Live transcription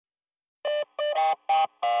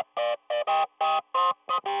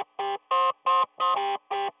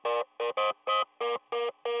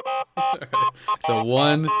So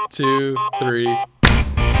 1, 2, 3. Okay,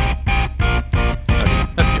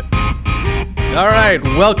 that's good. All right,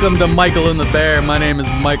 welcome to Michael and the Bear. My name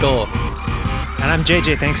is Michael. And I'm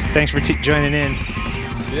JJ. Thanks for joining in.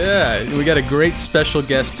 Yeah, we got a great special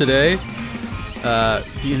guest today. The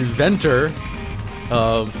inventor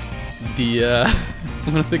of the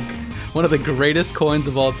one of the greatest coins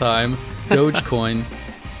of all time, Dogecoin.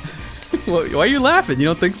 Why are you laughing? You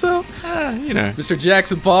don't think so? Mr.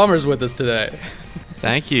 Jackson Palmer's with us today.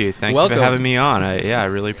 Thank you. Thank Welcome. you for having me on. I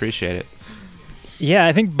really appreciate it. Yeah,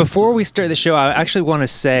 I think before we start the show, I actually want to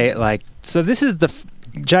say, so this is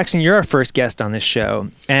Jackson, you're our first guest on this show,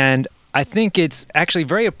 and I think it's actually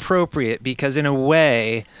very appropriate because in a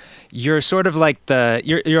way, you're sort of like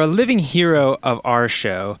you're a living hero of our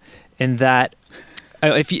show in that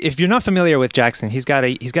if you're not familiar with Jackson, he's got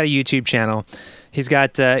a YouTube channel. He's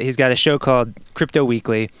got a show called Crypto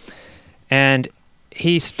Weekly, and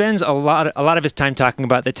he spends a lot of his time talking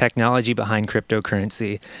about the technology behind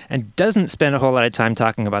cryptocurrency and doesn't spend a whole lot of time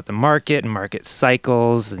talking about the market and market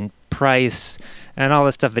cycles and price and all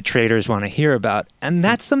the stuff that traders want to hear about. And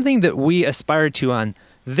that's something that we aspire to on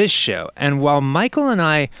this show. And while Michael and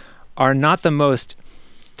I are not the most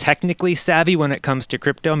technically savvy when it comes to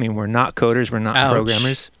crypto, I mean, we're not coders, we're not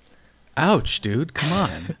programmers. Ouch, dude, come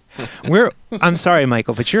on. I'm sorry,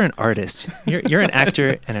 Michael, but you're an artist. You're an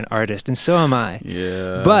actor and an artist, and so am I.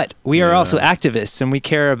 Yeah. But we are also activists, and we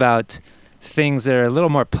care about things that are a little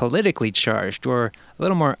more politically charged or a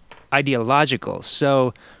little more ideological.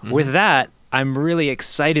 So with that, I'm really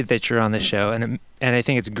excited that you're on the show, and I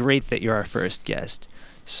think it's great that you're our first guest.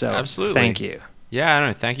 So Absolutely. Thank you. Yeah, I don't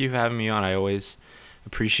know. Thank you for having me on. I always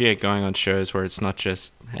appreciate going on shows where it's not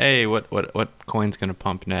just, hey, what coin's going to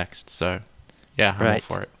pump next? So, yeah, I'm all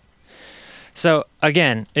for it. So,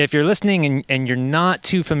 again, if you're listening and you're not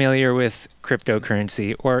too familiar with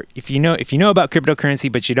cryptocurrency, or if you know about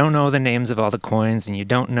cryptocurrency but you don't know the names of all the coins and you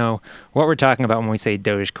don't know what we're talking about when we say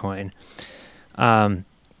Dogecoin,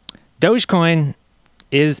 Dogecoin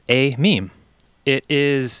is a meme. It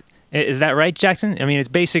is that right, Jackson? I mean, it's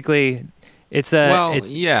basically... I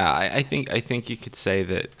think you could say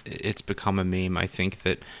that it's become a meme. I think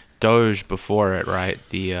that Doge before it, right?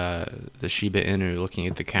 The Shiba Inu looking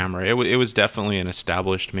at the camera. It was definitely an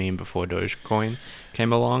established meme before Dogecoin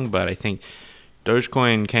came along, but I think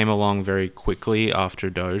Dogecoin came along very quickly after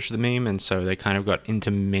Doge, the meme, and so they kind of got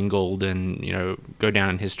intermingled and go down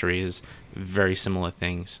in history as very similar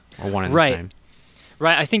things or one and the same.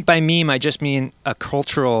 Right. I think by meme, I just mean a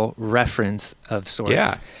cultural reference of sorts.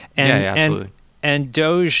 Yeah. Absolutely. And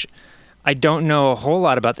Doge, I don't know a whole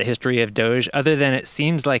lot about the history of Doge, other than it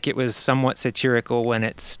seems like it was somewhat satirical when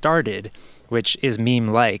it started, which is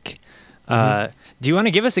meme-like. Do you want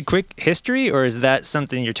to give us a quick history, or is that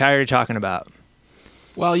something you're tired of talking about?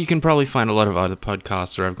 Well, you can probably find a lot of other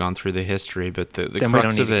podcasts where I've gone through the history, but the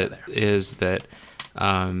crux of it is that...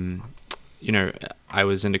 I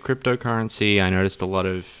was into cryptocurrency. I noticed a lot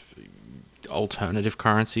of alternative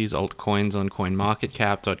currencies, altcoins on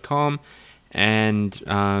coinmarketcap.com,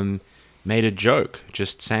 and made a joke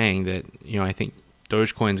just saying that, I think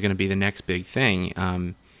Dogecoin is going to be the next big thing.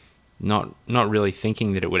 Not really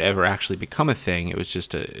thinking that it would ever actually become a thing. It was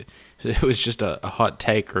just a hot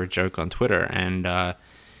take or a joke on Twitter, and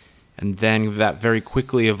then that very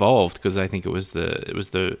quickly evolved because I think it was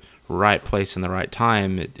the right place and the right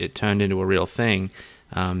time. It turned into a real thing,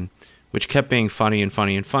 which kept being funny and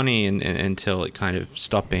funny and funny until it kind of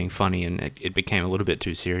stopped being funny and it became a little bit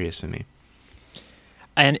too serious for me.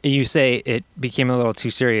 And you say it became a little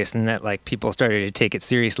too serious, and that people started to take it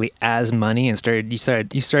seriously as money, and you started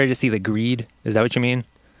to see the greed. Is that what you mean?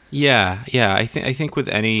 Yeah. I think with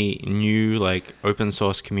any new open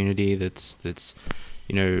source community that's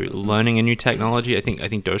learning a new technology, I think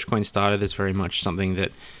Dogecoin started as very much something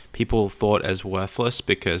that people thought as worthless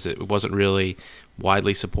because it wasn't really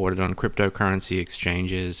widely supported on cryptocurrency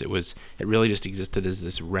exchanges. It really just existed as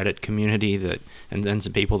this Reddit community and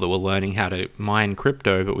some people that were learning how to mine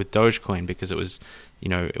crypto, but with Dogecoin because it was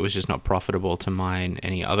just not profitable to mine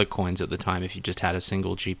any other coins at the time if you just had a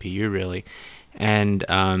single GPU really. And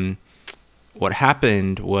what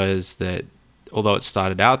happened was that although it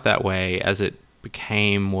started out that way, as it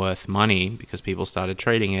became worth money because people started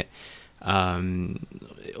trading it,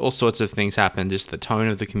 all sorts of things happened. Just the tone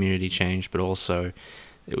of the community changed, but also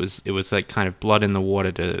it was like kind of blood in the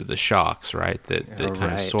water to the sharks, right? That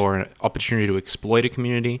kind of saw an opportunity to exploit a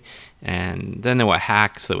community, and then there were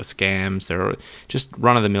hacks, there were scams, there were just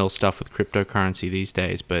run-of-the-mill stuff with cryptocurrency these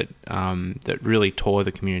days, but that really tore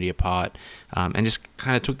the community apart and just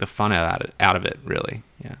kind of took the fun out of it, really.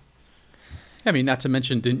 Yeah. I mean, not to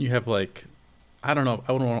mention, didn't you have I don't know.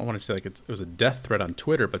 I wouldn't want to say like it was a death threat on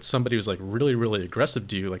Twitter, but somebody was like really, really aggressive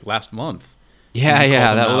to you like last month. Yeah, You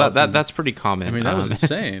called them out and- that's pretty common. I mean, that was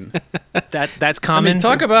insane. That's I common. mean,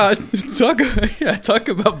 talk about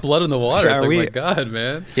blood in the water. Are It's like, we- my God,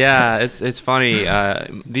 man. Yeah, it's funny.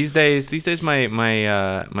 These days,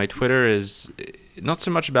 my Twitter is not so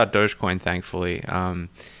much about Dogecoin, thankfully.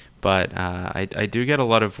 But I do get a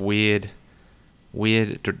lot of weird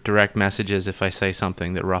direct messages if I say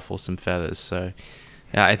something that ruffles some feathers. So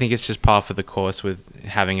yeah, I think it's just par for the course with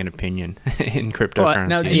having an opinion in cryptocurrency,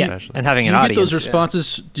 now, especially. and having Do an you audience. get those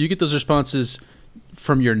responses? Do you get those responses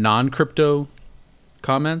from your non-crypto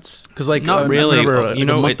comments? Because like Not I really. remember You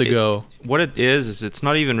know, a month ago. What it is it's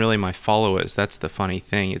not even really my followers. That's the funny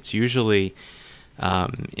thing. It's usually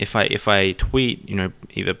if I tweet,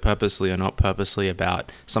 either purposely or not purposely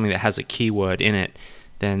about something that has a keyword in it,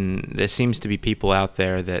 then there seems to be people out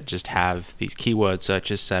there that just have these keyword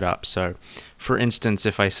searches set up. So, for instance,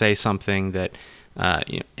 if I say something that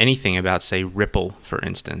anything about, say, Ripple, for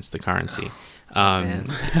instance, the currency.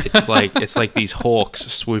 It's like these hawks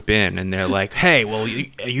swoop in and they're like, hey, well,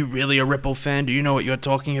 are you really a Ripple fan? Do you know what you're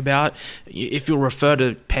talking about? If you'll refer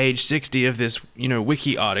to page 60 of this,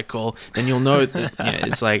 wiki article, then you'll know that.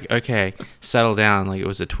 It's like, okay, settle down. Like, it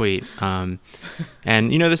was a tweet. And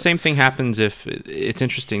the same thing happens if it's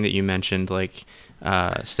interesting that you mentioned like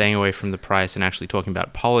staying away from the price and actually talking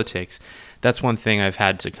about politics. That's one thing I've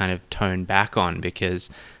had to kind of tone back on because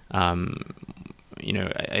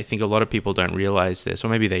I think a lot of people don't realize this, or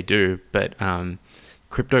maybe they do, but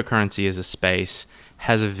cryptocurrency as a space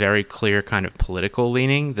has a very clear kind of political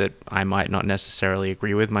leaning that I might not necessarily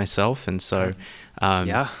agree with myself, and so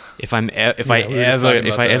if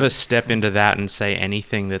I ever step into that and say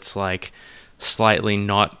anything that's like slightly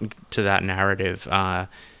not to that narrative,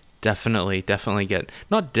 definitely get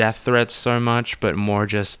not death threats so much, but more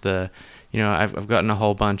just the. I've gotten a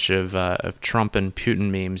whole bunch of Trump and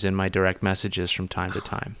Putin memes in my direct messages from time to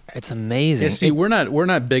time. It's amazing. Yeah, see, we're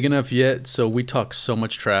not big enough yet, so we talk so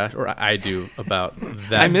much trash, or I do, about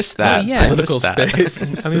that. I miss that. Political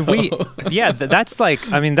space. I mean, that's like,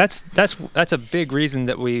 I mean, that's a big reason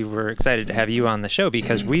that we were excited to have you on the show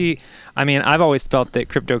because I've always felt that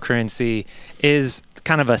cryptocurrency is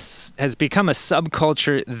kind of has become a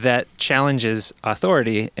subculture that challenges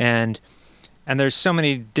authority, and there's so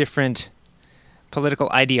many different political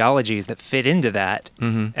ideologies that fit into that.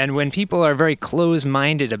 Mm-hmm. And when people are very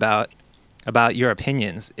close-minded about your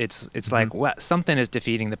opinions, it's like, well, something is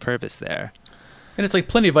defeating the purpose there. And it's like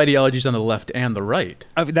plenty of ideologies on the left and the right.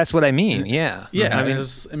 That's what I mean. Yeah. Yeah.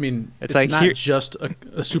 Mm-hmm. I mean, it's like not just a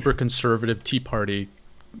super conservative Tea Party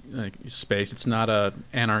space. It's not a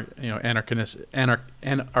anarchist.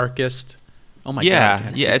 Oh my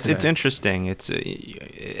God! Yeah. It's interesting. It's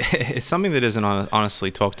something that isn't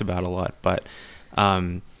honestly talked about a lot, but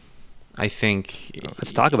I think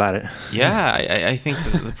let's talk about it. Yeah, I think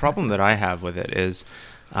the problem that I have with it is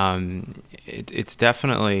it's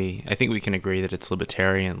definitely. I think we can agree that it's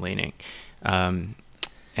libertarian leaning,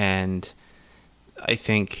 and I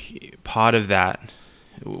think part of that,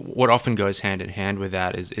 what often goes hand in hand with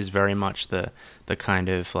that, is very much the kind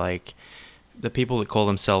of like. The people that call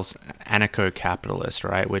themselves anarcho-capitalist,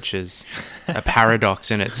 right, which is a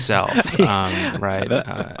paradox in itself, right?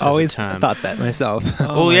 I always thought that myself.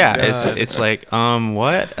 It's like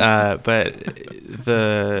what? But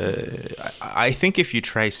I think if you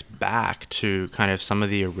trace back to kind of some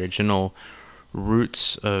of the original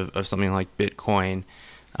roots of something like Bitcoin,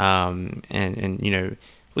 and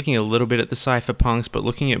looking a little bit at the cypherpunks, but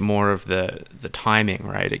looking at more of the timing,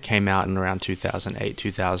 right? It came out in around 2008,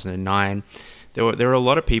 2009. There were a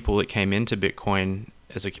lot of people that came into Bitcoin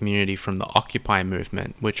as a community from the Occupy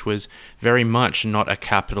movement, which was very much not a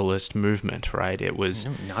capitalist movement, right? It was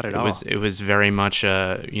not at all. It was very much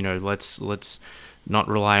let's not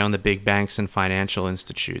rely on the big banks and financial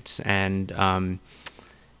institutes, and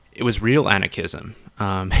it was real anarchism.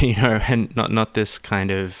 And not this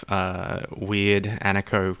kind of weird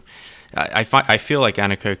anarcho. I feel like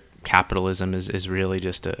anarcho-capitalism is really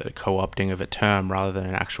just a co-opting of a term rather than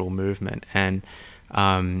an actual movement. And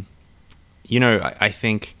I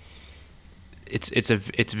think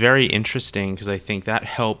it's very interesting because I think that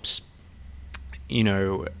helps.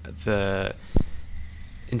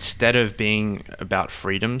 Instead of being about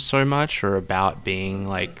freedom so much or about being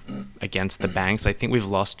like against the banks, I think we've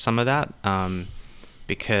lost some of that.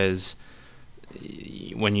 Because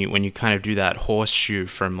when you kind of do that horseshoe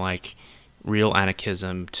from like real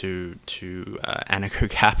anarchism to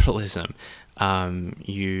anarcho-capitalism,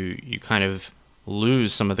 you kind of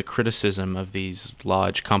lose some of the criticism of these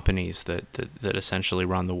large companies that essentially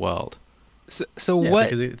run the world. So what?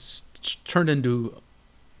 Because it's turned into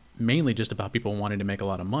mainly just about people wanting to make a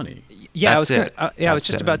lot of money. Yeah, That's it. I was just That's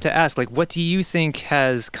it. about to ask, like, what do you think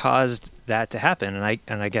has caused that to happen?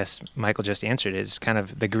 And I guess Michael just answered it. It's kind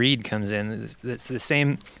of the greed comes in. It's the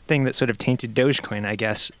same thing that sort of tainted Dogecoin, I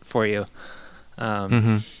guess, for you.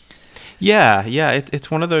 Yeah,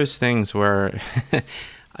 it's one of those things where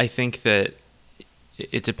I think that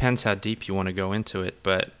it depends how deep you want to go into it,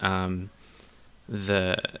 but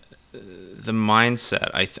the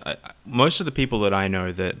mindset. Most of the people that I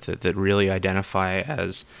know that really identify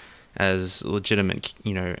as legitimate,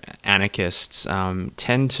 anarchists,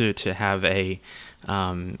 tend to have a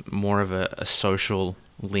more of a social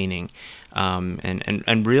leaning,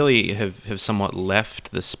 and really have somewhat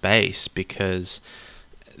left the space because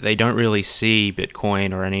they don't really see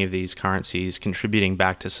Bitcoin or any of these currencies contributing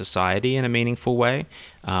back to society in a meaningful way.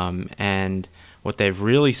 And what they've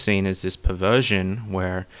really seen is this perversion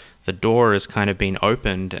where the door has kind of been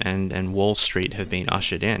opened and Wall Street have been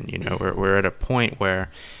ushered in. We're at a point where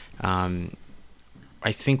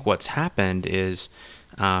I think what's happened is,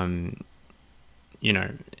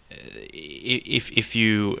 if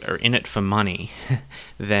you are in it for money,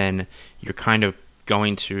 then you're kind of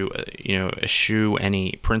going to eschew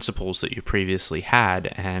any principles that you previously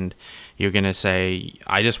had, and you're going to say,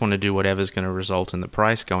 I just want to do whatever's going to result in the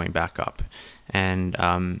price going back up. And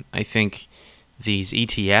I think these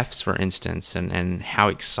ETFs, for instance, and how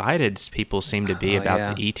excited people seem to be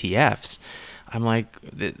about the ETFs, I'm like,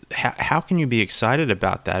 how can you be excited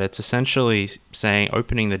about that? It's essentially saying,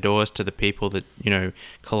 opening the doors to the people that,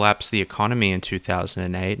 collapsed the economy in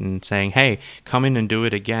 2008 and saying, hey, come in and do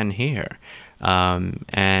it again here.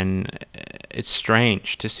 And it's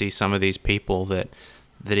strange to see some of these people that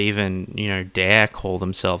even, dare call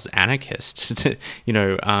themselves anarchists,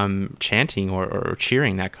 chanting or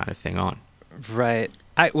cheering that kind of thing on. Right.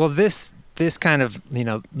 This kind of,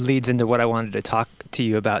 leads into what I wanted to talk to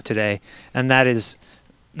you about today, and that is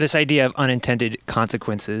this idea of unintended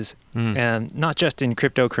consequences, and not just in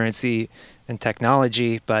cryptocurrency and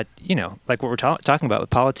technology, but, like what we're talking about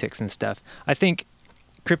with politics and stuff. I think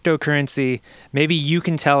cryptocurrency, maybe you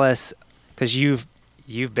can tell us, because you've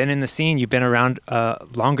been in the scene, you've been around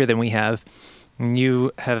longer than we have, and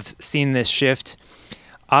you have seen this shift.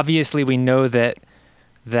 Obviously, we know that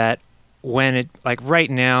when it, like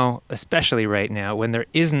right now, especially right now, when there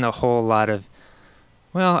isn't a whole lot of,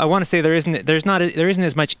 well, I want to say there isn't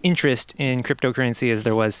as much interest in cryptocurrency as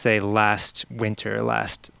there was, say, last winter,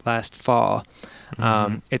 last fall.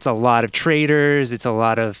 It's a lot of traders. It's a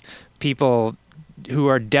lot of people who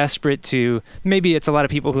are desperate to, maybe it's a lot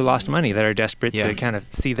of people who lost money that are desperate to kind of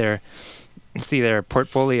see their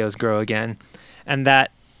portfolios grow again. And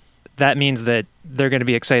that means that they're going to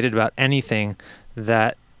be excited about anything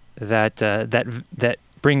that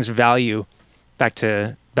brings value back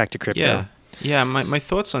to crypto. Yeah. My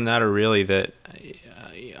thoughts on that are really that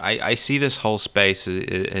I see this whole space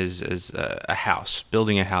as a house,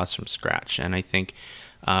 building a house from scratch, and I think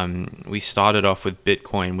we started off with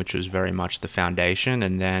Bitcoin, which was very much the foundation,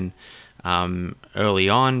 and then early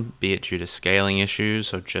on, be it due to scaling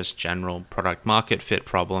issues or just general product market fit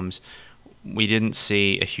problems, we didn't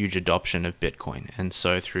see a huge adoption of Bitcoin. And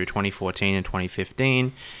so through 2014 and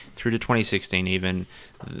 2015, through to 2016 even,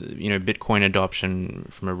 Bitcoin adoption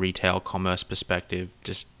from a retail commerce perspective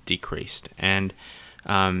just decreased. And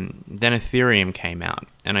then Ethereum came out.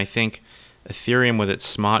 And I think Ethereum with its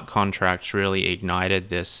smart contracts really ignited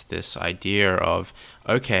this idea of,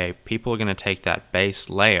 okay, people are going to take that base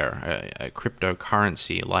layer, a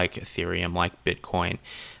cryptocurrency like Ethereum, like Bitcoin,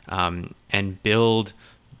 and build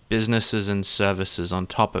businesses and services on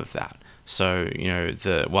top of that. So,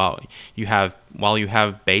 while you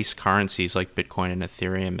have base currencies like Bitcoin and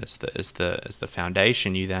Ethereum as the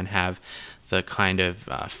foundation, you then have the kind of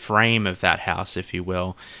frame of that house, if you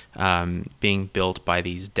will, being built by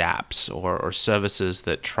these dApps or services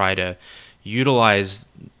that try to utilize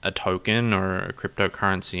a token or a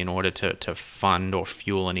cryptocurrency in order to fund or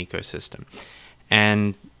fuel an ecosystem.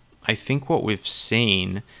 And I think what we've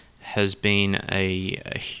seen has been a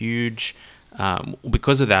huge,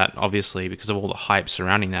 because of that, obviously, because of all the hype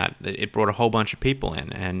surrounding that, it brought a whole bunch of people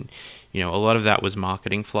in. And, a lot of that was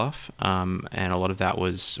marketing fluff, and a lot of that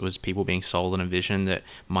was people being sold on a vision that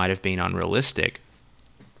might have been unrealistic.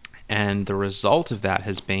 And the result of that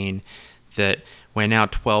has been that we're now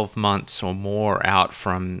 12 months or more out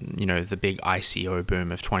from, the big ICO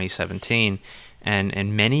boom of 2017.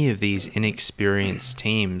 And many of these inexperienced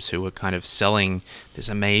teams who were kind of selling this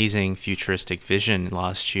amazing futuristic vision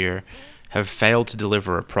last year have failed to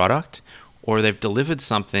deliver a product, or they've delivered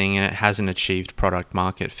something and it hasn't achieved product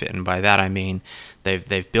market fit. And by that I mean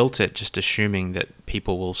they've built it just assuming that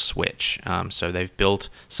people will switch. So they've built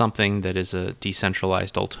something that is a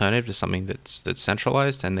decentralized alternative to something that's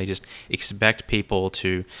centralized, and they just expect people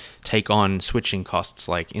to take on switching costs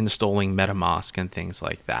like installing MetaMask and things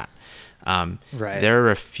like that. Right. There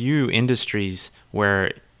are a few industries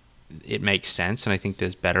where it makes sense, and I think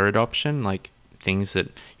there's better adoption, like things that,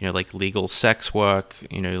 like legal sex work,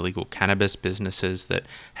 legal cannabis businesses that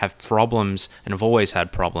have problems and have always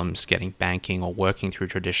had problems getting banking or working through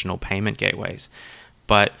traditional payment gateways.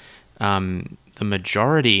 But the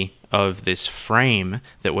majority of this frame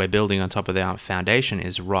that we're building on top of our foundation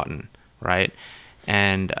is rotten, right?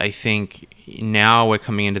 And I think now we're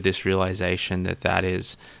coming into this realization that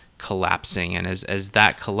is collapsing, and as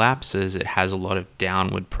that collapses, it has a lot of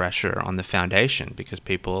downward pressure on the foundation, because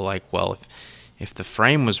people are like, well, if the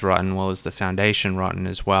frame was rotten, well, is the foundation rotten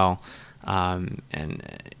as well? And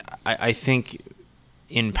I think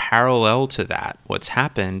in parallel to that, what's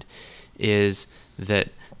happened is that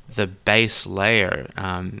the base layer,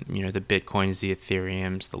 the Bitcoins, the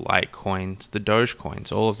Ethereums, the Litecoins, the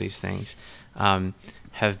Dogecoins, all of these things have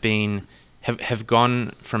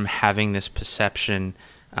gone from having this perception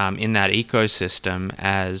in that ecosystem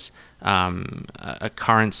as a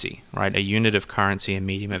currency, right? A unit of currency, a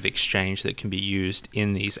medium of exchange that can be used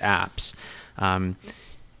in these apps.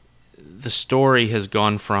 The story has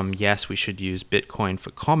gone from, yes, we should use Bitcoin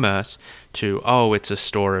for commerce, to, oh, it's a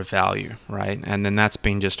store of value, right? And then that's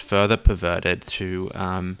been just further perverted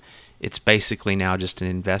to it's basically now just an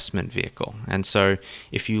investment vehicle. And so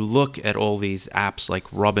if you look at all these apps like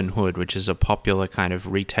Robinhood, which is a popular kind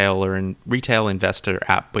of retail investor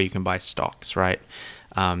app where you can buy stocks, right?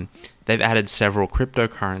 They've added several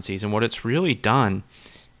cryptocurrencies, and what it's really done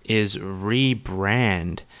is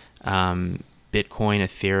rebrand Bitcoin,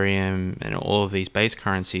 Ethereum, and all of these base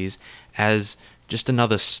currencies as just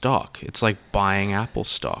another stock. It's like buying Apple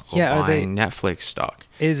stock or buying Netflix stock.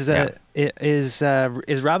 Is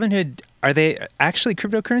Robinhood, are they actually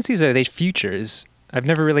cryptocurrencies, or are they futures? I've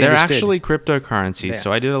never really understood. They're actually cryptocurrencies. Yeah.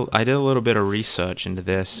 So I did a little bit of research into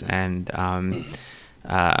this and on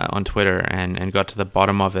Twitter and got to the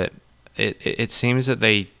bottom of it. It seems that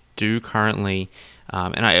they do currently,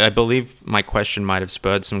 and I believe my question might have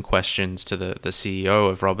spurred some questions to the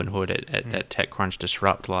CEO of Robinhood at TechCrunch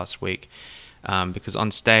Disrupt last week, because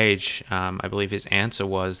on stage, I believe his answer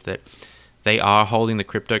was that they are holding the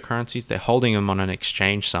cryptocurrencies. They're holding them on an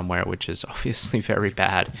exchange somewhere, which is obviously very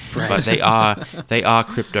bad. Right. But they are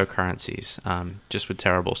cryptocurrencies, just with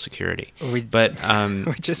terrible security. We're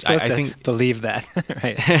just supposed to believe that,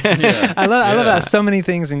 right? Yeah. I love how so many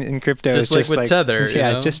things in crypto just is like with Tether.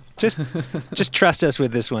 Yeah, just trust us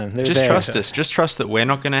with this one. Trust us. Just trust that we're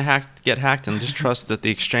not going to get hacked, and just trust that the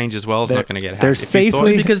exchange as well is not going to get hacked. They're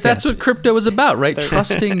safely, because that's what crypto is about, right?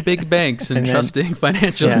 Trusting big banks and trusting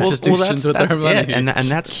financial institutions with our money. Yeah, and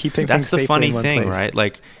that's the funny thing, right?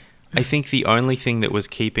 Like, I think the only thing that was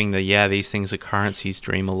keeping these things are currencies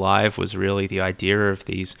dream alive was really the idea of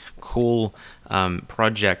these cool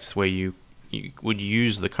projects where you would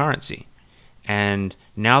use the currency. And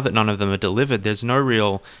now that none of them are delivered, there's no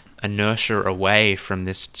real inertia away from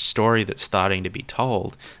this story that's starting to be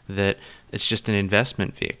told, that it's just an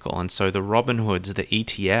investment vehicle. And so the Robinhoods, the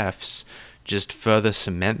ETFs, just further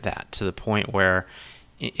cement that to the point where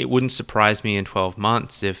it wouldn't surprise me in 12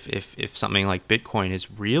 months if something like Bitcoin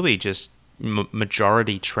is really just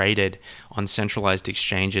majority traded on centralized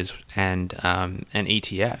exchanges and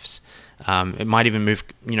ETFs. It might even move,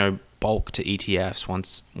 bulk to ETFs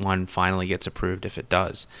once one finally gets approved, if it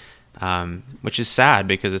does, which is sad,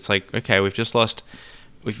 because it's like, okay, we've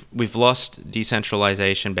lost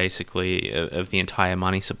decentralization basically of the entire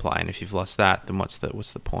money supply, and if you've lost that, then what's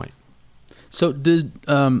the point? So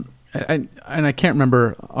I can't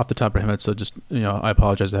remember off the top of my head, so just, I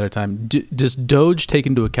apologize ahead of time. Does Doge take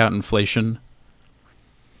into account inflation?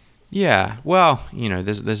 Yeah, well,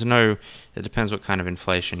 there's no, it depends what kind of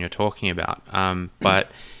inflation you're talking about.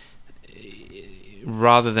 But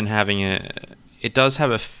rather than having it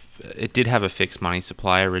did have a fixed money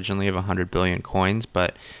supply originally of 100 billion coins,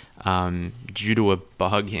 but due to a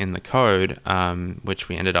bug in the code, which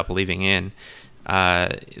we ended up leaving in,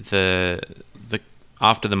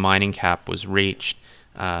 after the mining cap was reached,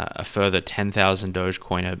 a further 10,000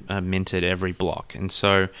 Dogecoin are minted every block. And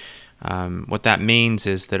so what that means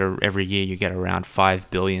is that every year you get around 5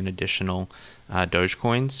 billion additional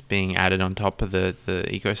Dogecoins being added on top of the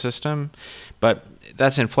ecosystem. But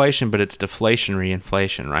that's inflation, but it's deflationary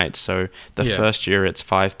inflation, right? So the first year it's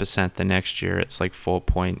 5%, the next year it's like 4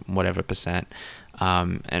 point whatever percent.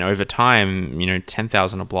 And over time,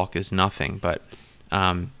 10,000 a block is nothing. But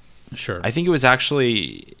Sure. I think it was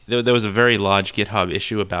actually, there was a very large GitHub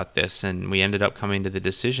issue about this, and we ended up coming to the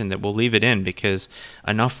decision that we'll leave it in because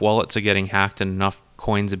enough wallets are getting hacked and enough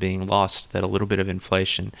coins are being lost that a little bit of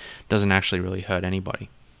inflation doesn't actually really hurt anybody.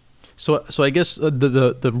 So I guess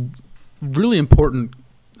the really important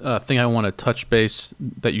thing I want to touch base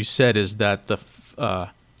that you said is that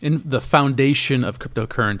the foundation of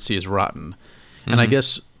cryptocurrency is rotten. And I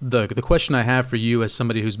guess the question I have for you as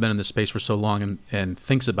somebody who's been in this space for so long and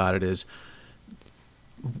thinks about it is,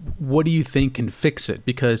 what do you think can fix it?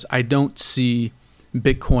 Because I don't see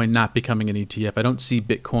Bitcoin not becoming an ETF. I don't see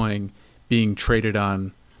Bitcoin being traded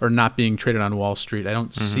on or not being traded on Wall Street. I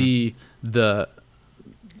don't see the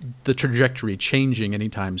trajectory changing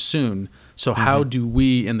anytime soon. So how do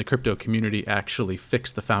we in the crypto community actually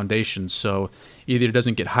fix the foundation so either it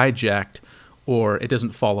doesn't get hijacked or it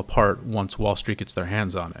doesn't fall apart once Wall Street gets their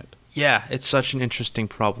hands on it? Yeah, it's such an interesting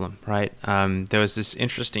problem, right? There was this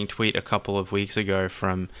interesting tweet a couple of weeks ago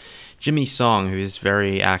from Jimmy Song, who is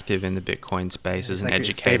very active in the Bitcoin space as an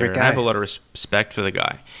educator. And I have a lot of respect for the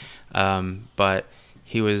guy. But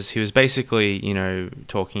he was basically,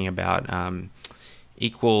 talking about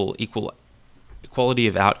equality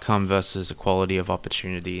of outcome versus equality of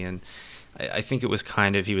opportunity. And I think it was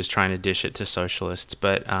he was trying to dish it to socialists,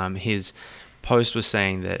 but his post was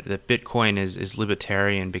saying that Bitcoin is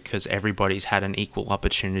libertarian because everybody's had an equal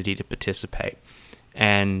opportunity to participate.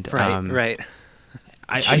 And right.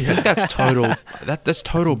 I think that's total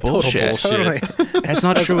bullshit. Totally. That's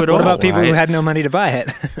not true at all. What about people right? who had no money to buy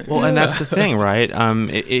it? Well, and that's the thing, right?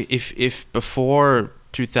 If before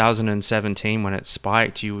 2017 when it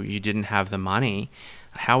spiked, you didn't have the money,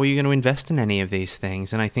 how are you going to invest in any of these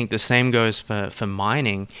things? And I think the same goes for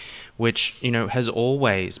mining, which has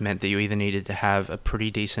always meant that you either needed to have a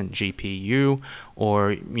pretty decent GPU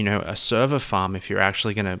or a server farm if you're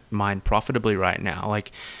actually going to mine profitably right now.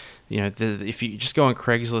 Like if you just go on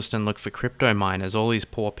Craigslist and look for crypto miners, all these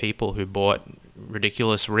poor people who bought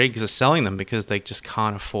ridiculous rigs are selling them because they just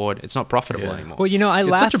can't afford. It's not profitable anymore. Well,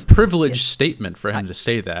 It's such a privileged statement for him to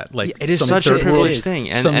say that. Like it is such a privileged thing.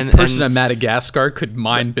 And some person in Madagascar could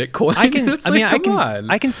mine Bitcoin.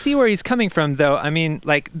 I can see where he's coming from, though. I mean,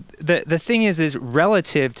 like the thing is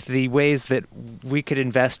relative to the ways that we could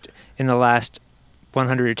invest in the last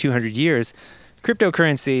 100 or 200 years.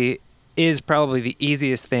 Cryptocurrency is probably the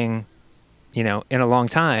easiest thing, in a long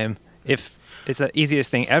time. If it's the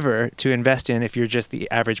easiest thing ever to invest in if you're just the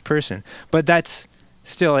average person. But that's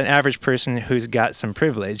still an average person who's got some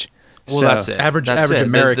privilege. Well, that's it. Average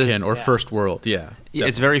American or first world, yeah.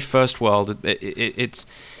 It's very first world. It's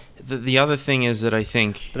the other thing is that I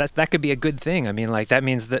think... But that could be a good thing. I mean, like that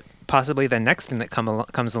means that possibly the next thing that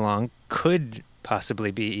comes along could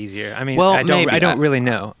possibly be easier. I mean, well, I don't really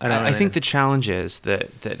know. I think the challenge is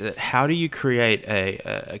that how do you create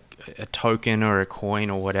a token or a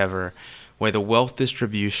coin or whatever where the wealth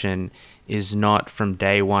distribution is not from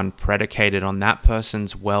day one predicated on that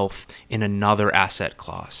person's wealth in another asset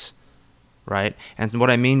class, right? And what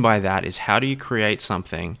I mean by that is how do you create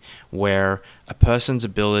something where a person's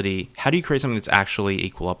ability, how do you create something that's actually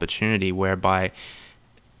equal opportunity whereby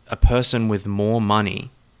a person with more money,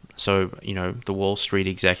 so, the Wall Street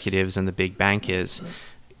executives and the big bankers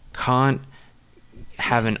can't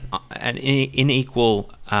have an unequal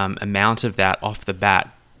amount of that off the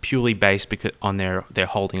bat purely based on their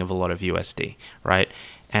holding of a lot of USD, right?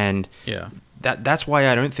 And that's why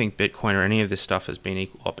I don't think Bitcoin or any of this stuff has been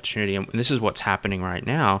equal opportunity. And this is what's happening right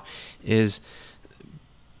now is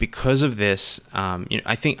because of this,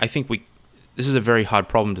 I think this is a very hard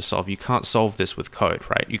problem to solve. You can't solve this with code,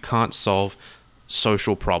 right? You can't solve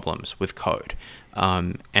social problems with code,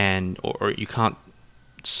 or you can't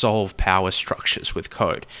solve power structures with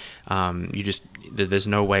code. There's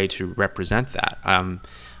no way to represent that.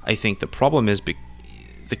 I think the problem is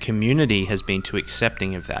the community has been too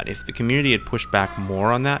accepting of that. If the community had pushed back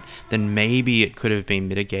more on that, then maybe it could have been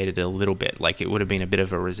mitigated a little bit. Like it would have been a bit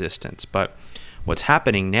of a resistance. But what's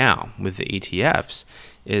happening now with the ETFs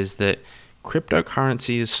is that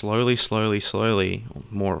cryptocurrency is slowly,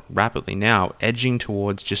 more rapidly now, edging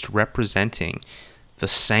towards just representing the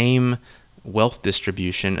same wealth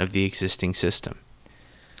distribution of the existing system.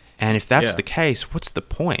 And if that's the case, what's the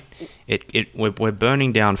point? We're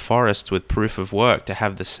burning down forests with proof of work to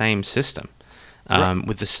have the same system,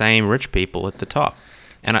 with the same rich people at the top.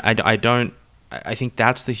 And I think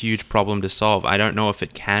that's the huge problem to solve. I don't know if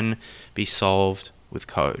it can be solved with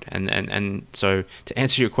code. And so to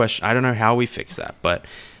answer your question, I don't know how we fix that, but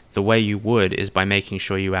the way you would is by making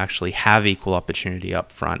sure you actually have equal opportunity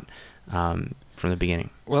up front from the beginning.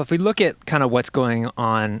 Well, if we look at kind of what's going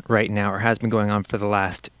on right now, or has been going on for the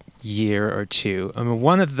last year or two, I mean,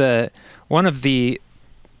 one of the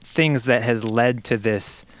things that has led to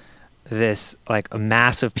this like a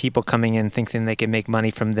mass of people coming in thinking they can make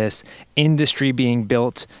money from this industry being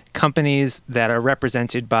built, companies that are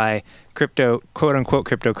represented by crypto, quote unquote,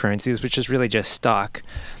 cryptocurrencies, which is really just stock.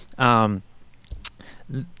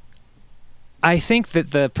 I think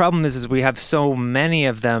that the problem is we have so many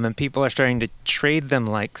of them, and people are starting to trade them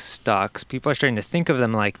like stocks. People are starting to think of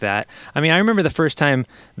them like that. I mean, I remember the first time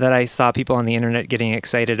that I saw people on the internet getting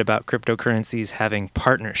excited about cryptocurrencies having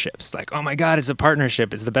partnerships. Like, oh my God, it's a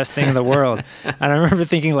partnership. It's the best thing in the world. And I remember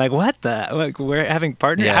thinking, like, what the? Like, we're having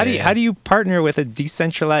partners? Yeah, How do you partner with a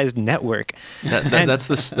decentralized network? That's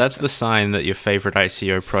the sign that your favorite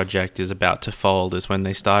ICO project is about to fold, is when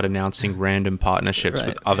they start announcing random partnerships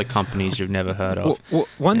with other companies you've never heard of.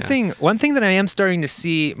 One thing that I am starting to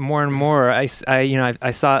see more and more, I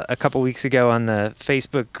saw a couple weeks ago on the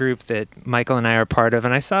Facebook group that Michael and I are part of,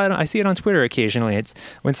 and I see it on Twitter occasionally. It's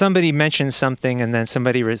when somebody mentions something and then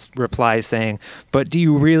somebody replies saying, "But do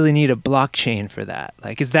you really need a blockchain for that?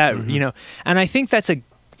 Like, is that And I think that's a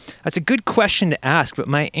good question to ask. But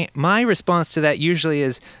my response to that usually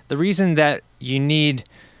is the reason for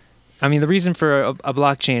a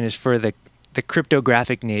blockchain is for the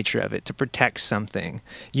cryptographic nature of it, to protect something.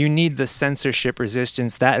 You need the censorship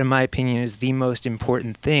resistance. That, in my opinion, is the most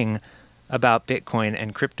important thing about Bitcoin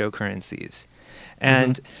and cryptocurrencies.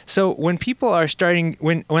 And so when people are starting,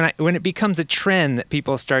 when it becomes a trend that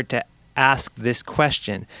people start to ask this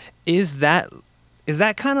question, is that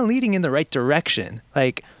kind of leading in the right direction?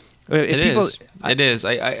 Like, it is.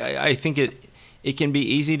 I think it can be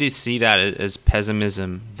easy to see that as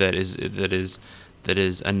pessimism that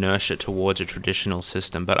is inertia towards a traditional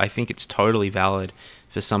system. But I think it's totally valid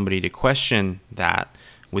for somebody to question that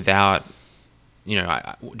without,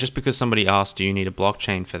 just because somebody asks, do you need a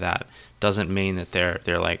blockchain for that, doesn't mean that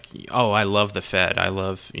they're like, oh, I love the Fed, I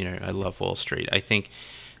love Wall Street. I think,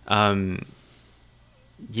 exactly.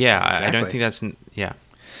 I don't think that's, yeah.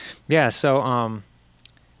 Yeah. So,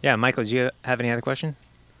 Michael, do you have any other question?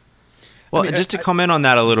 Well, just to comment on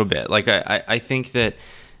that a little bit, like I think that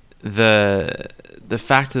the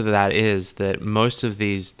fact of that is that most of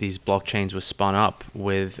these blockchains were spun up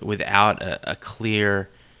without a clear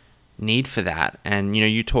need for that. And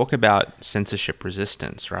you talk about censorship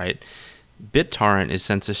resistance, right? BitTorrent is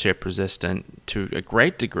censorship resistant to a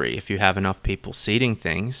great degree if you have enough people seeding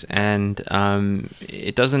things, and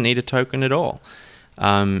it doesn't need a token at all.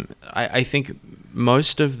 I think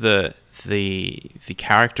most of the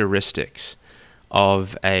characteristics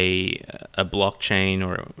of a blockchain,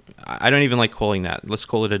 or I don't even like calling that, let's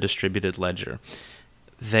call it a distributed ledger.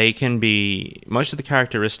 They can be, most of the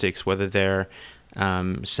characteristics, whether they're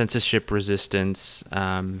censorship resistance,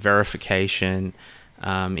 verification,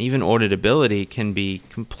 even auditability, can be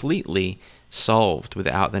completely solved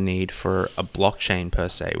without the need for a blockchain per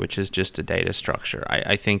se, which is just a data structure.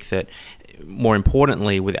 I think that, more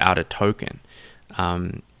importantly, without a token.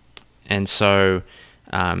 And so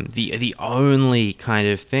the only kind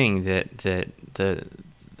of thing that the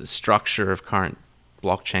structure of current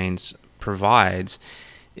blockchains provides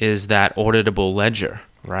is that auditable ledger,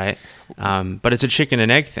 right? But it's a chicken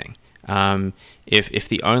and egg thing. If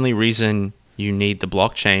the only reason you need the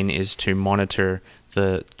blockchain is to monitor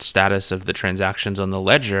the status of the transactions on the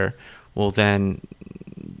ledger, well then,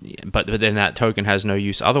 but then that token has no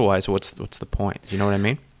use otherwise. What's the point? Do you know what I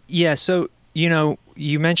mean? Yeah. So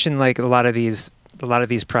you mentioned like a lot of these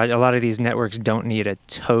networks don't need a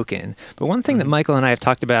token. But one thing that Michael and I have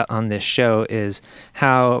talked about on this show is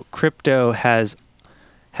how crypto has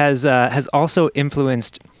also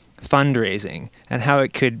influenced fundraising, and how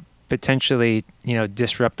it could potentially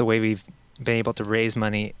disrupt the way we've been able to raise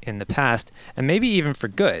money in the past, and maybe even for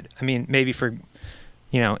good. I mean, maybe for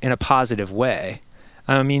in a positive way.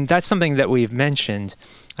 I mean, that's something that we've mentioned,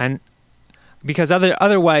 and because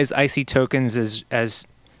otherwise I see tokens as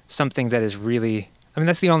something that is really, I mean,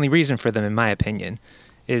 that's the only reason for them, in my opinion,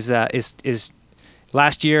 is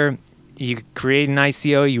last year you create an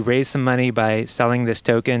ICO, you raise some money by selling this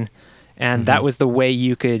token, and that was the way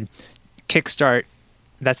you could kickstart,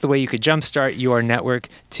 that's the way you could jumpstart your network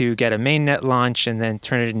to get a mainnet launch and then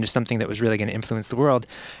turn it into something that was really going to influence the world.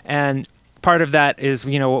 And part of that is,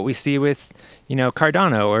 what we see with,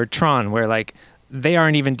 Cardano or Tron, where like they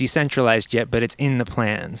aren't even decentralized yet, but it's in the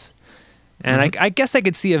plans. And I guess I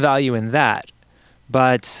could see a value in that,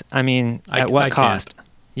 but I mean, at what cost?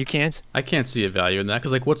 You can't? I can't see a value in that,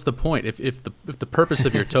 because like, what's the point? If the purpose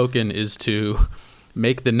of your token is to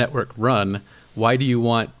make the network run, why do you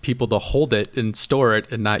want people to hold it and store it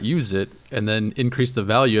and not use it, and then increase the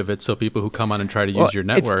value of it so people who come on and try to use your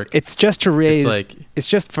network? It's just to raise. It's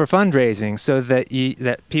just for fundraising, so that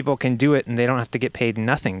that people can do it and they don't have to get paid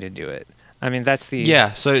nothing to do it. I mean, that's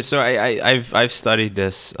the So I've studied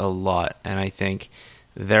this a lot, and I think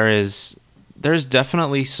there's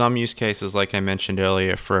definitely some use cases, like I mentioned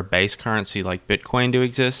earlier, for a base currency like Bitcoin to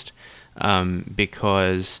exist,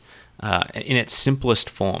 because in its simplest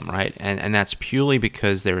form, right? And that's purely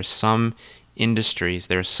because there are some industries,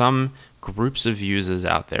 there are some groups of users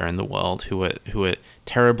out there in the world who are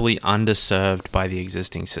terribly underserved by the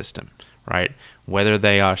existing system, right? Whether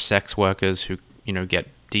they are sex workers who get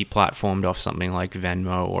deplatformed off something like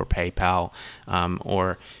Venmo or PayPal,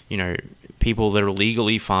 or people that are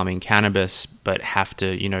legally farming cannabis but have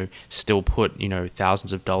to still put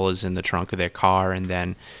thousands of dollars in the trunk of their car and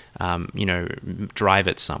then drive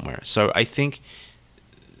it somewhere. So I think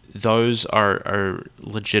those are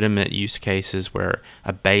legitimate use cases where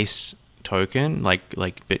a base token like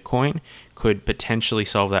Bitcoin could potentially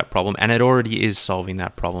solve that problem, and it already is solving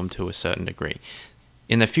that problem to a certain degree.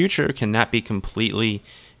 In the future, can that be completely,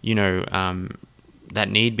 that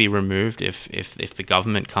need be removed if the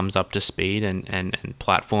government comes up to speed and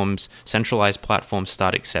platforms, centralized platforms,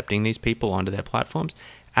 start accepting these people onto their platforms?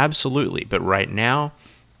 Absolutely. But right now,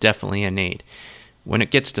 definitely a need. When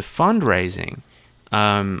it gets to fundraising,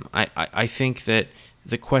 I think that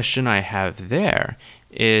the question I have there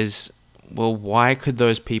is, well, why could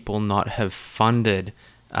those people not have funded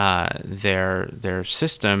their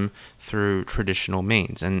system through traditional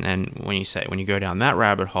means? And when you go down that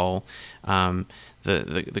rabbit hole,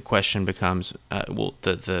 the question becomes,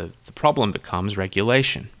 the problem becomes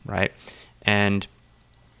regulation, right? And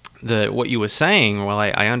what you were saying, well,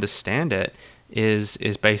 I understand it, is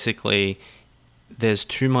basically there's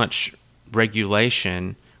too much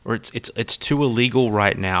regulation, or it's too illegal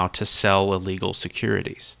right now to sell illegal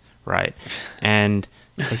securities, right? And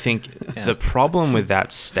I think the problem with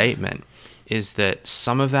that statement is that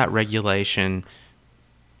some of that regulation,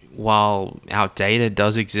 while outdated,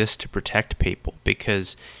 does exist to protect people,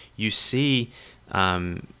 because you see,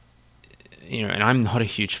 and I'm not a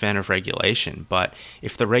huge fan of regulation, but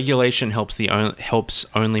if the regulation helps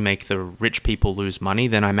only make the rich people lose money,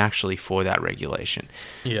 then I'm actually for that regulation.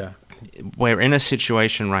 Yeah. We're in a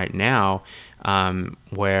situation right now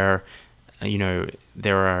where,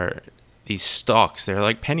 there are these stocks, they're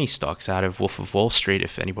like penny stocks out of Wolf of Wall Street,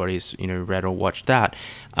 if anybody's read or watched that.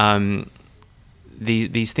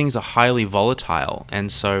 These things are highly volatile,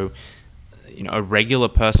 and so a regular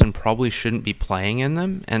person probably shouldn't be playing in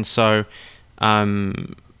them. And so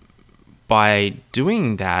by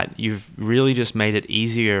doing that, you've really just made it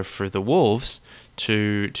easier for the wolves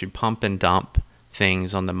to pump and dump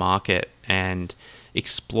things on the market and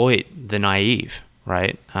exploit the naive,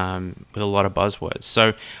 right? With a lot of buzzwords.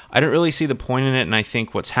 So I don't really see the point in it. And I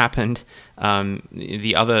think what's happened,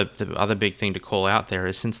 the other big thing to call out there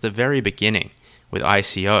is, since the very beginning with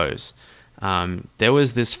ICOs, there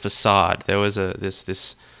was this facade. There was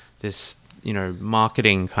this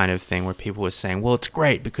marketing kind of thing where people were saying, well, it's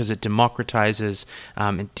great because it democratizes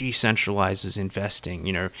and decentralizes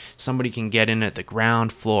investing. Somebody can get in at the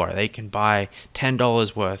ground floor. They can buy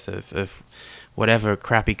 $10 worth of whatever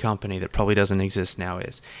crappy company that probably doesn't exist now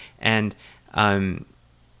is. And in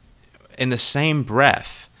the same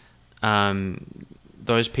breath,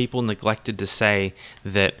 those people neglected to say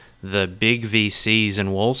that the big VCs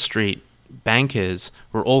and Wall Street bankers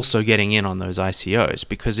were also getting in on those ICOs,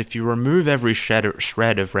 because if you remove every shred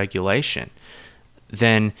of regulation,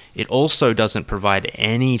 then it also doesn't provide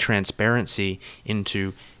any transparency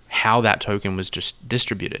into how that token was just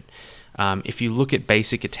distributed. If you look at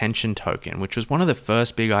Basic Attention Token, which was one of the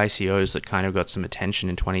first big ICOs that kind of got some attention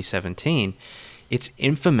in 2017, it's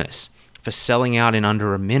infamous for selling out in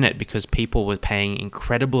under a minute because people were paying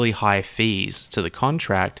incredibly high fees to the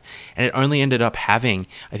contract, and it only ended up having,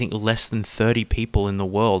 I think, less than 30 people in the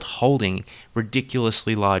world holding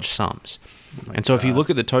ridiculously large sums. And so if you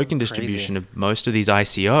look at the token distribution of most of these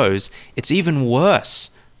ICOs, it's even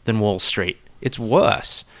worse than Wall Street. It's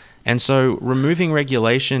worse. And so removing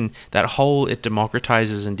regulation, that whole it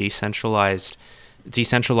democratizes and decentralizes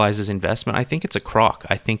investment, I think it's a crock.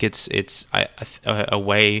 I think it's a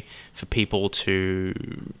way for people to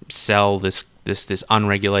sell this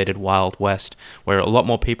unregulated Wild West, where a lot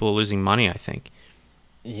more people are losing money, I think.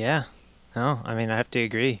 Yeah. No, I mean, I have to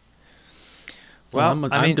agree. Well,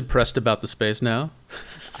 I'm depressed about the space now.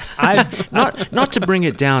 I've not to bring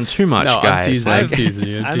it down too much, no, guys. I'm teasing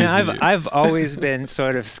you. I've always been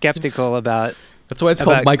sort of skeptical about That's why it's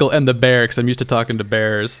called Michael and the Bear, because I'm used to talking to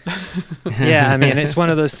bears. Yeah, I mean, it's one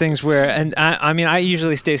of those things where, and I mean, I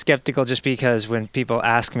usually stay skeptical just because when people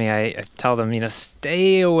ask me, I tell them,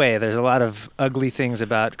 stay away. There's a lot of ugly things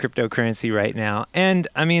about cryptocurrency right now. And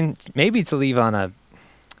I mean, maybe to leave on a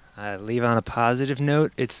positive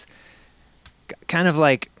note, it's kind of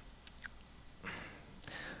like,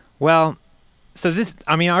 well, so this,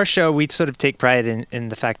 I mean, our show, we sort of take pride in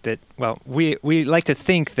the fact that, well, we like to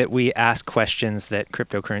think that we ask questions that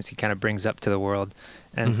cryptocurrency kind of brings up to the world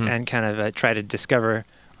and kind of try to discover.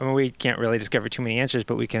 I mean, we can't really discover too many answers,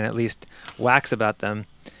 but we can at least wax about them.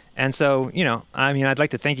 And so, I mean, I'd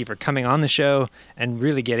like to thank you for coming on the show and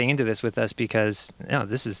really getting into this with us because,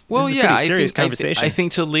 this is a pretty serious conversation. I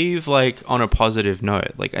think to leave on a positive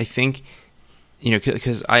note, I think,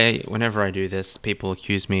 because whenever I do this, people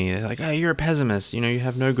accuse me, they're like, "Oh, you're a pessimist. You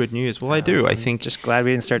have no good news." Well, I do. I think just glad we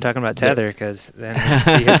didn't start talking about Tether because then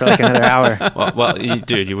we'd be here for another hour. Well,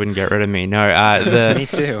 you wouldn't get rid of me. No, me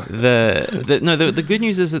too. The good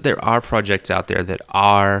news is that there are projects out there that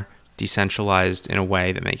are decentralized in a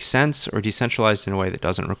way that makes sense, or decentralized in a way that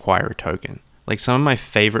doesn't require a token. Like some of my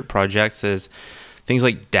favorite projects is things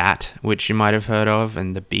like DAT, which you might have heard of,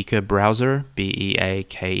 and the Beaker browser,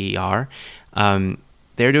 Beaker.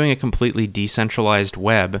 They're doing a completely decentralized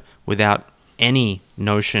web without any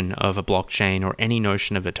notion of a blockchain or any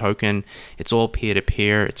notion of a token. It's all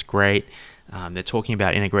peer-to-peer. It's great. They're talking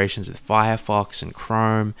about integrations with Firefox and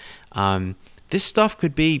Chrome. This stuff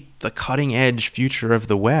could be the cutting-edge future of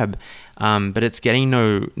the web, but it's getting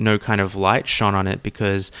no kind of light shone on it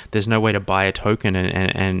because there's no way to buy a token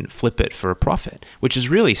and flip it for a profit, which is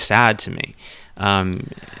really sad to me.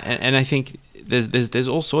 And I think there's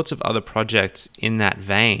all sorts of other projects in that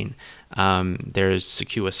vein. There's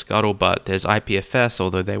Secure Scuttlebutt. There's IPFS,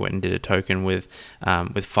 although they went and did a token with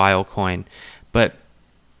Filecoin. But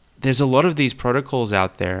there's a lot of these protocols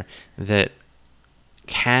out there that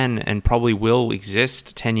can and probably will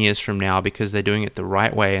exist 10 years from now because they're doing it the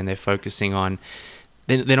right way and they're focusing on.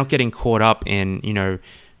 They're not getting caught up in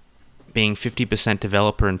being 50%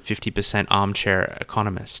 developer and 50% armchair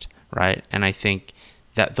economist, right? And I think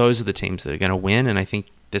that those are the teams that are going to win. And I think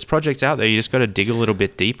there's projects out there. You just got to dig a little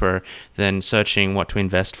bit deeper than searching what to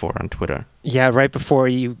invest for on Twitter. Yeah, right before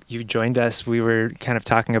you joined us, we were kind of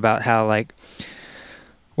talking about how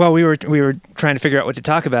we were trying to figure out what to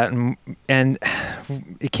talk about, and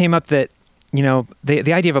it came up that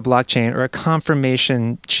the idea of a blockchain or a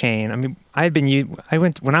confirmation chain. I mean,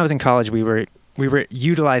 when I was in college, we were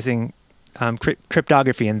utilizing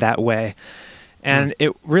cryptography in that way. And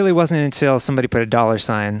it really wasn't until somebody put a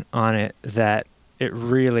 $sign on it that it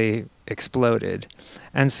really exploded.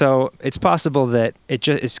 And so it's possible that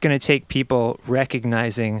it's going to take people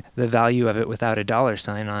recognizing the value of it without a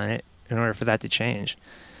 $sign on it in order for that to change.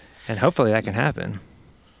 And hopefully that can happen.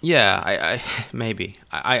 Yeah, I maybe.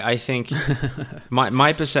 I think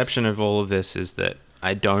my perception of all of this is that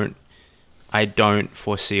I don't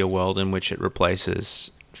foresee a world in which it replaces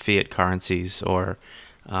fiat currencies or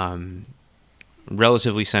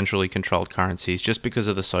relatively centrally controlled currencies just because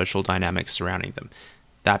of the social dynamics surrounding them.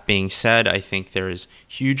 That being said, I think there is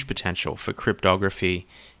huge potential for cryptography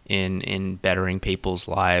in bettering people's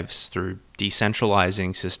lives through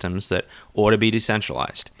decentralizing systems that ought to be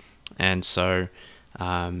decentralized. And so,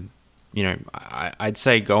 I'd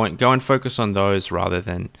say go and focus on those rather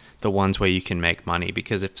than the ones where you can make money,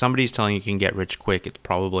 because if somebody's telling you can get rich quick, it's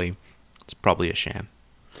probably a sham.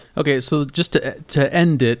 Okay, so just to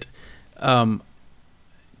end it,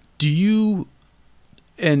 do you,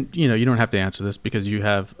 and you don't have to answer this because you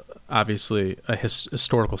have obviously a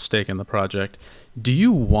historical stake in the project. Do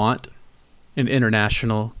you want an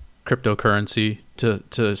international cryptocurrency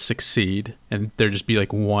to succeed and there just be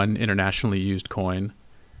one internationally used coin?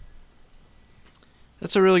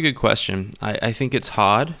 That's a really good question. I think it's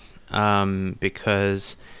hard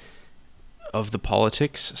because of the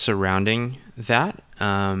politics surrounding that.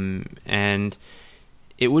 And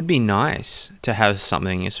it would be nice to have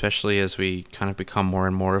something, especially as we kind of become more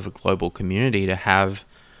and more of a global community, to have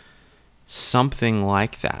something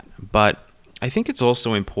like that. But I think it's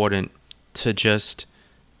also important to just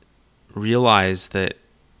realize that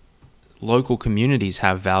local communities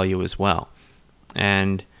have value as well.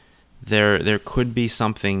 And there could be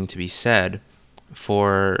something to be said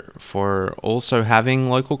for also having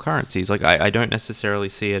local currencies. I don't necessarily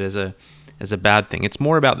see it as a bad thing. It's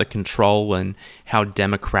more about the control and how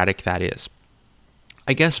democratic that is.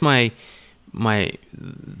 I guess the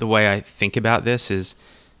way I think about this is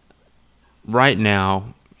right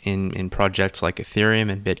now in projects like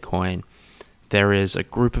Ethereum and Bitcoin, there is a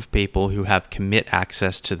group of people who have commit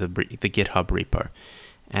access to the GitHub repo.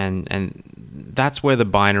 and that's where the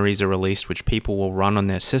binaries are released, which people will run on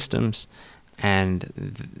their systems, and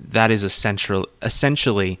that is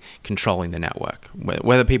essentially controlling the network.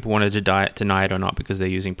 Whether people want to deny it or not because they're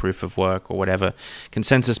using proof of work or whatever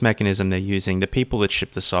consensus mechanism they're using, the people that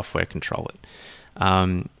ship the software control it.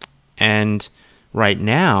 And right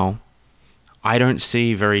now, I don't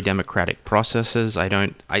see very democratic processes.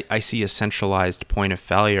 I see a centralized point of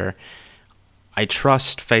failure. I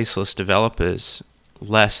trust faceless developers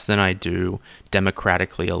less than I do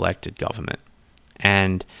democratically elected government.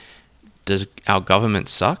 And does our government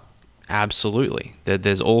suck? Absolutely.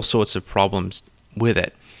 There's all sorts of problems with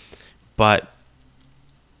it. But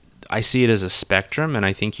I see it as a spectrum, and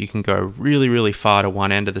I think you can go really, really far to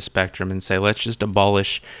one end of the spectrum and say, let's just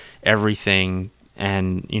abolish everything,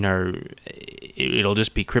 and it'll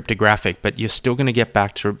just be cryptographic, but you're still going to get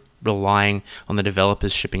back to relying on the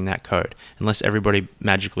developers shipping that code, unless everybody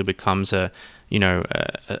magically becomes a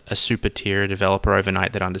super tier developer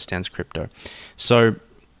overnight that understands crypto. So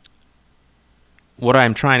what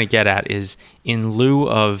I'm trying to get at is, in lieu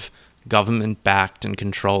of government-backed and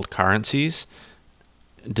controlled currencies,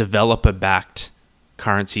 developer-backed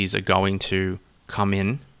currencies are going to come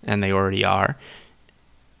in, and they already are.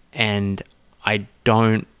 And I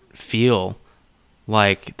don't feel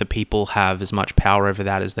like the people have as much power over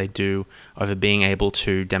that as they do over being able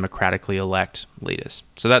to democratically elect leaders.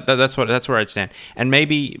 So that's where I'd stand. And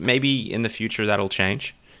maybe in the future that'll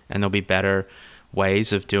change, and there'll be better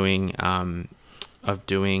ways of doing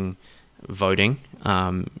voting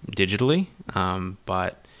digitally.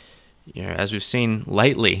 But as we've seen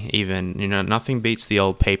lately, even nothing beats the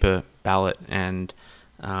old paper ballot and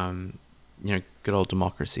good old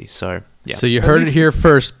democracy. So yeah. So you heard it here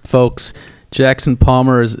first, folks. Jackson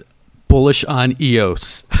Palmer is bullish on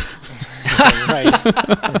EOS. Right.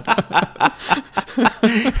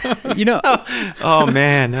 Oh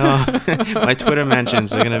man, my Twitter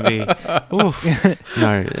mentions are gonna be. Oof.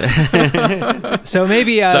 No. So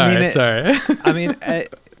maybe sorry. I mean,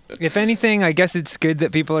 if anything, I guess it's good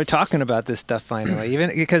that people are talking about this stuff finally.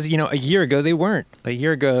 Even because a year ago they weren't. A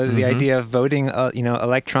year ago, the idea of voting,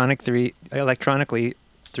 electronically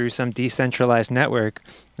through some decentralized network,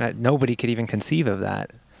 that nobody could even conceive of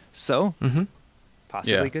that. So,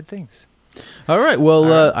 possibly good things. All right.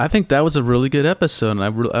 Well, I think that was a really good episode, and I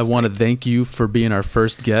want to thank you for being our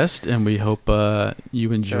first guest, and we hope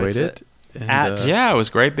you enjoyed it. Yeah, it was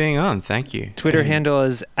great being on. Thank you. Twitter handle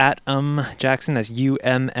is @Jackson. That's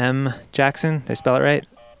UMM Jackson. Did I spell it right?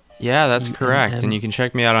 Yeah, that's correct. And you can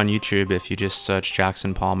check me out on YouTube if you just search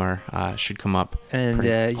Jackson Palmer. It should come up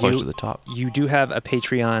pretty close to the top. You do have a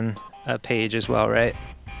Patreon page as well, right?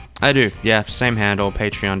 I do. Yeah, same handle,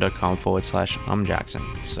 patreon.com/Jackson.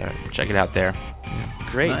 So check it out there. Yeah.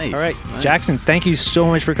 Great. Nice. All right. Nice. Jackson, thank you so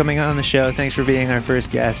much for coming on the show. Thanks for being our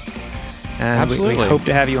first guest. And Absolutely. We hope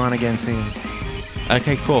to have you on again soon.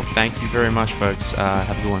 Okay, cool. Thank you very much, folks.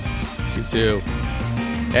 Have a good one. You too.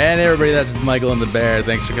 And everybody, that's Michael and the Bear.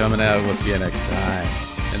 Thanks for coming out. We'll see you next time.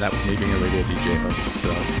 And that was me being a radio DJ host. So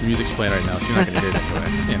the music's playing right now, so you're not going to hear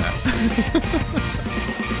that. But,